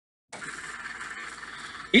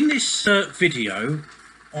In this video,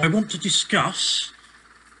 I want to discuss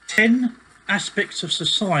 10 aspects of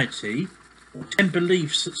society, or 10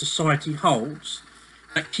 beliefs that society holds,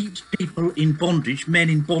 that keeps people in bondage, men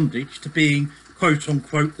in bondage, to being quote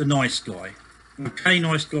unquote the nice guy. Okay,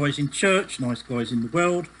 nice guys in church, nice guys in the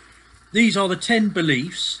world. These are the 10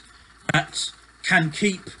 beliefs that can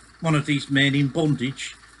keep one of these men in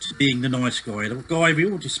bondage to being the nice guy, the guy we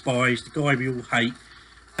all despise, the guy we all hate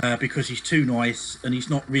because he's too nice and he's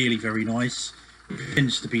not really very nice. He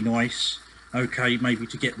pretends to be nice, okay, maybe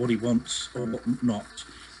to get what he wants or what not.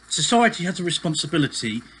 Society has a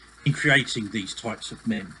responsibility in creating these types of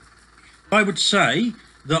men. I would say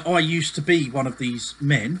that I used to be one of these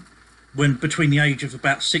men when between the age of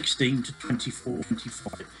about 16 to 24,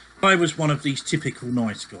 25. I was one of these typical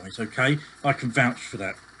nice guys, okay? I can vouch for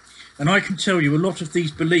that. And I can tell you a lot of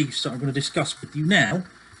these beliefs that I'm going to discuss with you now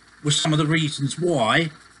were some of the reasons why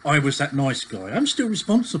I was that nice guy. I'm still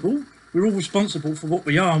responsible. We're all responsible for what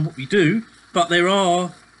we are and what we do, but there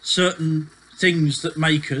are certain things that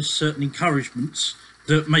make us, certain encouragements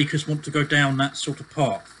that make us want to go down that sort of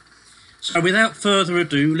path. So without further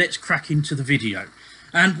ado, let's crack into the video.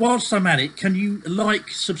 And whilst I'm at it, can you like,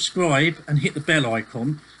 subscribe and hit the bell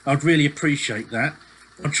icon? I'd really appreciate that.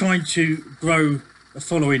 I'm trying to grow a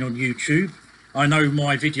following on YouTube. I know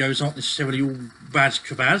my videos aren't necessarily all baz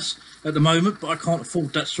kabaz at the moment, but I can't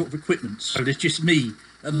afford that sort of equipment. So there's just me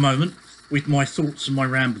at the moment with my thoughts and my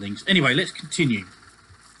ramblings. Anyway, let's continue.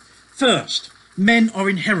 First, men are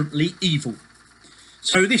inherently evil.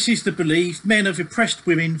 So this is the belief. Men have oppressed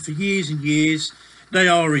women for years and years. They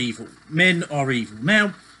are evil. Men are evil.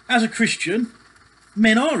 Now, as a Christian,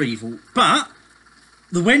 men are evil. But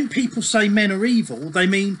when people say men are evil, they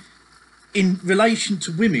mean in relation to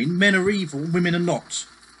women, men are evil, women are not.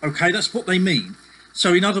 Okay, that's what they mean.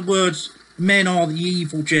 So in other words, men are the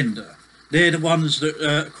evil gender. They're the ones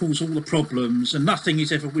that cause all the problems, and nothing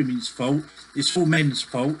is ever women's fault. It's all men's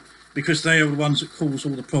fault because they are the ones that cause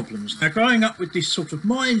all the problems. Now, growing up with this sort of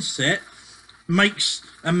mindset makes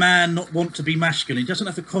a man not want to be masculine. He doesn't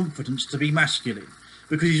have the confidence to be masculine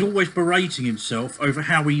because he's always berating himself over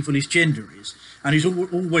how evil his gender is. And he's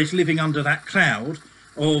always living under that cloud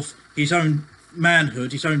of his own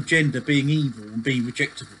manhood, his own gender being evil and being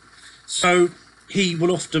rejectable. So he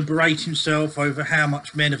will often berate himself over how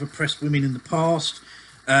much men have oppressed women in the past,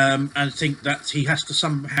 and think that he has to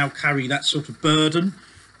somehow carry that sort of burden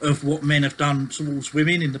of what men have done towards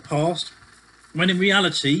women in the past, when in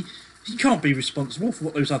reality he can't be responsible for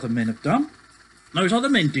what those other men have done. Those other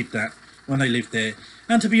men did that when they lived there.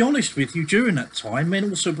 And to be honest with you, during that time, men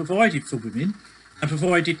also provided for women and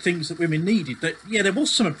provided things that women needed. That, yeah, there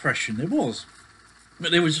was some oppression, there was.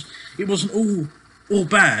 But it wasn't all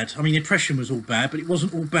bad. I mean, oppression was all bad, but it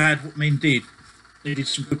wasn't all bad what men did. They did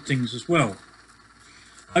some good things as well.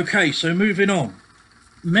 Okay, so moving on.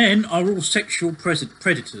 Men are all sexual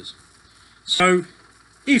predators. So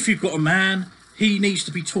if you've got a man, he needs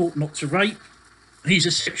to be taught not to rape. He's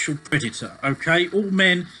a sexual predator, okay? All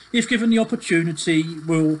men, if given the opportunity,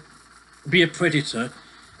 will be a predator,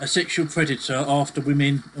 a sexual predator after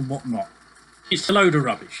women and whatnot. It's a load of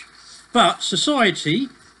rubbish. But society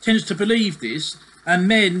tends to believe this, and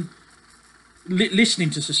men,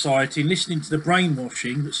 listening to society and listening to the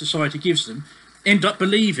brainwashing that society gives them, end up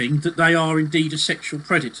believing that they are indeed a sexual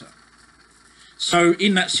predator. So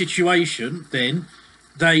in that situation, then,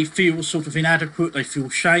 they feel sort of inadequate, they feel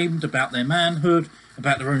shamed about their manhood,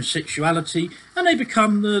 about their own sexuality, and they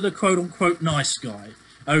become the quote-unquote nice guy.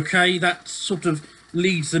 Okay, that sort of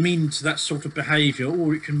leads them into that sort of behaviour,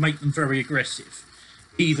 or it can make them very aggressive.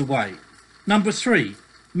 Either way. Number 3,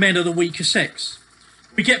 men are the weaker sex.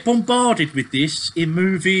 We get bombarded with this in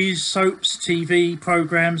movies, soaps, TV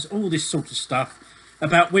programmes, all this sort of stuff,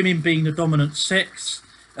 about women being the dominant sex,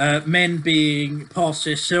 men being past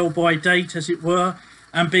their sell-by date, as it were,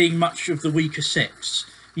 and being much of the weaker sex.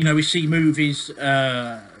 You know, we see movies,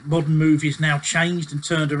 modern movies now changed and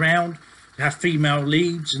turned around to have female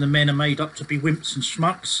leads, and the men are made up to be wimps and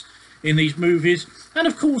schmucks in these movies. And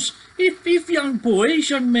of course, if young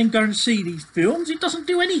men go and see these films, it doesn't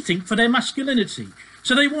do anything for their masculinity.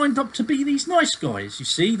 So they wind up to be these nice guys, you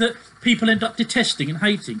see, that people end up detesting and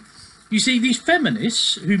hating. You see, these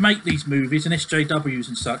feminists who make these movies and SJWs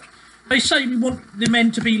and such, they say we want the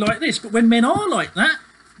men to be like this, but when men are like that,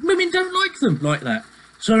 women don't like them like that.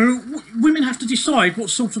 So women have to decide what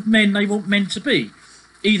sort of men they want men to be.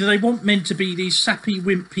 Either they want men to be these sappy,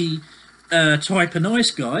 wimpy type of nice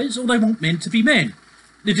guys, or they want men to be men.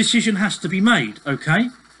 The decision has to be made, okay?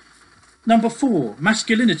 Number 4,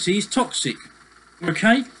 masculinity is toxic,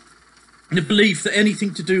 okay? The belief that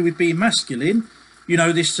anything to do with being masculine you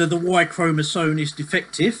know, this the Y chromosome is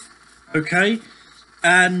defective, okay,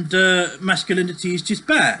 and masculinity is just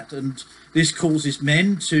bad, and this causes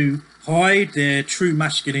men to hide their true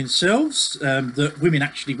masculine selves that women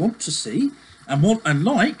actually want to see and want and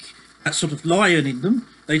like, that sort of lion in them.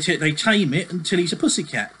 They tame it until he's a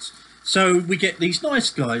pussycat. So we get these nice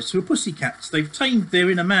guys who are pussycats. They've tamed their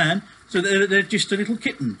inner man, so they're just a little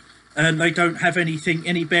kitten, and they don't have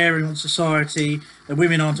any bearing on society. The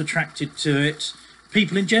women aren't attracted to it.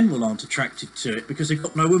 People in general aren't attracted to it because they've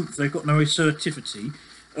got no oomph, they've got no assertivity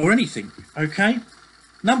or anything. Okay.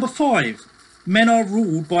 Number 5, men are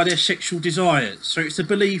ruled by their sexual desires. So it's the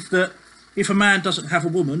belief that if a man doesn't have a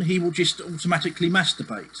woman, he will just automatically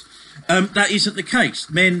masturbate. That isn't the case.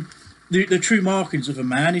 Men, the true markings of a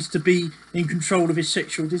man is to be in control of his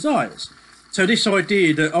sexual desires. So this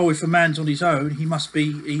idea that, oh, if a man's on his own, he must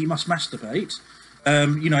masturbate.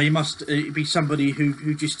 You know, he must be somebody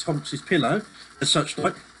who just honks his pillow as such.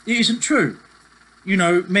 Like, it isn't true. You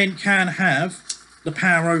know, men can have the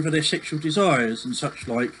power over their sexual desires and such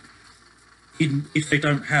like, if they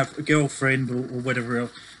don't have a girlfriend or whatever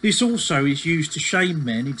else. This also is used to shame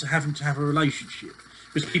men into having to have a relationship.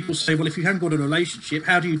 Because people say, well, if you haven't got a relationship,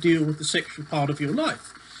 how do you deal with the sexual part of your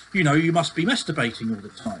life? You know, you must be masturbating all the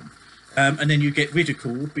time. And then you get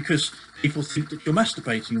ridiculed because people think that you're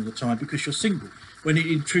masturbating all the time because you're single, when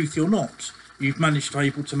in truth you're not. You've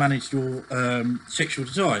able to manage your sexual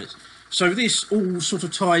desires. So this all sort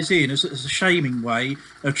of ties in as a shaming way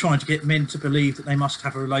of trying to get men to believe that they must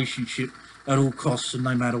have a relationship at all costs and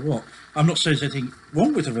no matter what. I'm not saying there's anything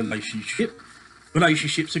wrong with a relationship.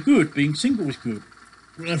 Relationships are good. Being single is good.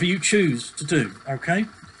 Whatever you choose to do, okay?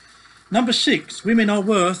 Number 6, women are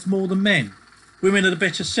worth more than men. Women are the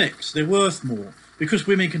better sex. They're worth more. Because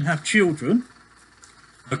women can have children,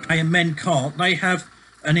 okay, and men can't, they have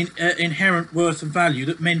an inherent worth and value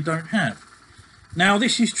that men don't have. Now,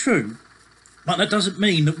 this is true, but that doesn't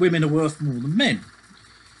mean that women are worth more than men.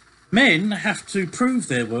 Men have to prove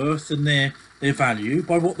their worth and their value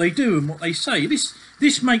by what they do and what they say.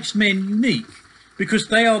 This makes men unique, because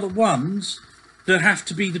they are the ones that have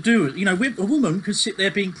to be the doers. You know, a woman can sit there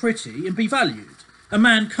being pretty and be valued. A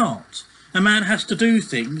man can't. A man has to do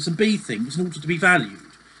things and be things in order to be valued.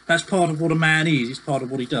 That's part of what a man is. It's part of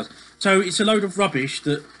what he does. So it's a load of rubbish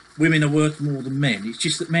that women are worth more than men. It's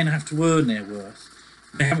just that men have to earn their worth.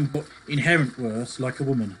 They haven't got inherent worth like a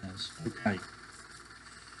woman has. Okay.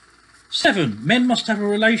 7, men must have a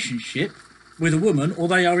relationship with a woman or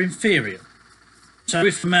they are inferior. So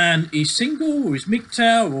if a man is single or is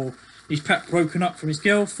MGTOW or he's perhaps broken up from his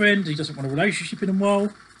girlfriend, he doesn't want a relationship in a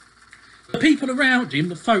while, the people around him,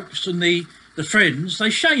 the folks and the friends, they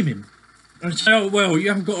shame him and say, oh, well, you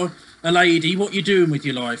haven't got a lady, what are you doing with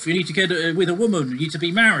your life? You need to get with a woman, you need to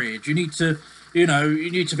be married, you need to, you know, you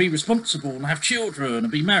need to be responsible and have children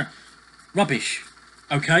and be married. Rubbish,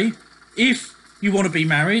 okay? If you want to be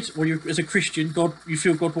married, or you, as a Christian, you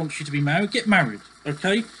feel God wants you to be married, get married,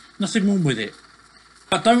 okay? Nothing wrong with it.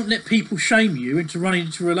 But don't let people shame you into running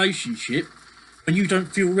into a relationship when you don't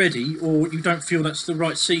feel ready, or you don't feel that's the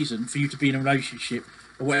right season for you to be in a relationship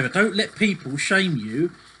or whatever. Don't let people shame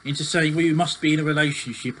you into saying, well, you must be in a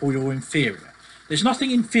relationship or you're inferior. There's nothing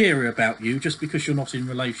inferior about you just because you're not in a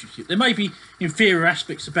relationship. There may be inferior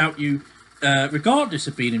aspects about you regardless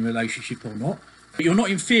of being in a relationship or not, but you're not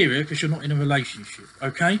inferior because you're not in a relationship,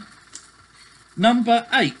 okay? Number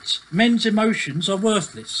 8, men's emotions are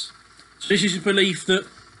worthless. So this is a belief that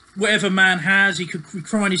whatever man has, he could be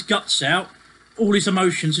crying his guts out, all his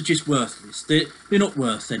emotions are just worthless. They're not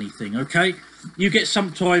worth anything, okay? You get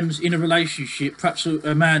sometimes in a relationship, perhaps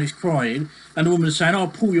a man is crying and the woman is saying, oh,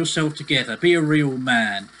 pull yourself together, be a real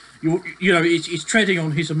man. You know, it's treading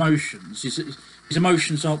on his emotions. His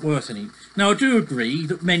emotions aren't worth anything. Now, I do agree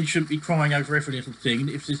that men shouldn't be crying over every little thing.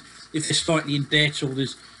 If they're slightly in debt or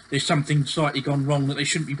there's something slightly gone wrong, that they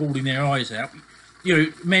shouldn't be bawling their eyes out.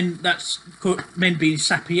 You know, that's men being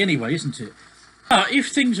sappy anyway, isn't it? But if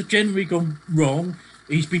things have generally gone wrong,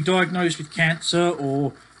 he's been diagnosed with cancer,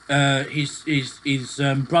 or his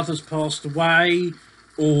brother's passed away,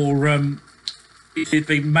 or there's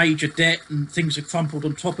been major debt and things have crumpled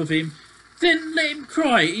on top of him, then let him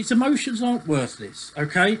cry. His emotions aren't worthless,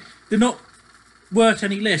 okay? They're not worth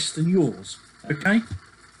any less than yours, okay?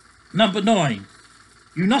 Number 9,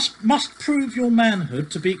 you must prove your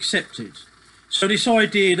manhood to be accepted. So this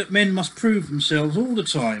idea that men must prove themselves all the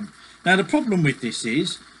time. Now, the problem with this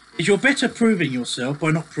is you're better proving yourself by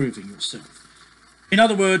not proving yourself. In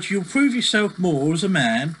other words, you'll prove yourself more as a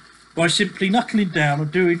man by simply knuckling down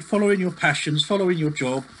and following your passions, following your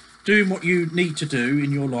job, doing what you need to do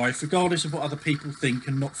in your life, regardless of what other people think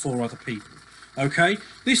and not for other people. Okay,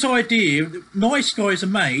 this idea that nice guys are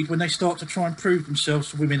made when they start to try and prove themselves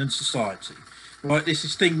to women and society. Right, this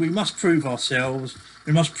is thing, we must prove ourselves,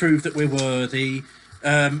 we must prove that we're worthy.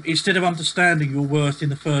 Instead of understanding your worth in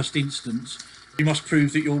the first instance, you must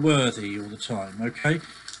prove that you're worthy all the time. Okay,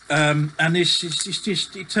 and this is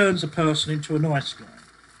just, it turns a person into a nice guy.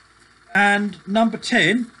 And number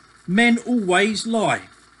 10, men always lie.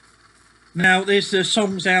 Now, there's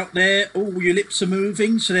songs out there, all your lips are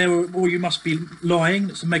moving, so or you must be lying.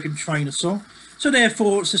 That's a Meghan Trainor song. So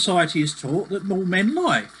therefore, society is taught that all men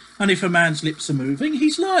lie. And if a man's lips are moving,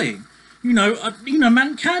 he's lying. You know,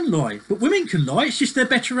 man can lie, but women can lie. It's just they're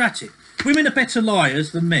better at it. Women are better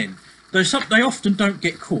liars than men. They often don't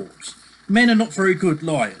get caught. Men are not very good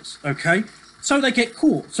liars, okay? So they get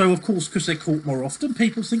caught. So, of course, because they're caught more often,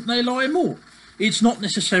 people think they lie more. It's not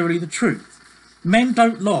necessarily the truth. Men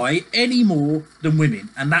don't lie any more than women,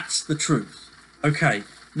 and that's the truth. Okay,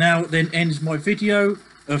 now then ends my video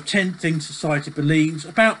of 10 things society believes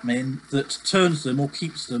about men that turns them or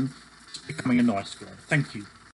keeps them becoming a nice guy. Thank you.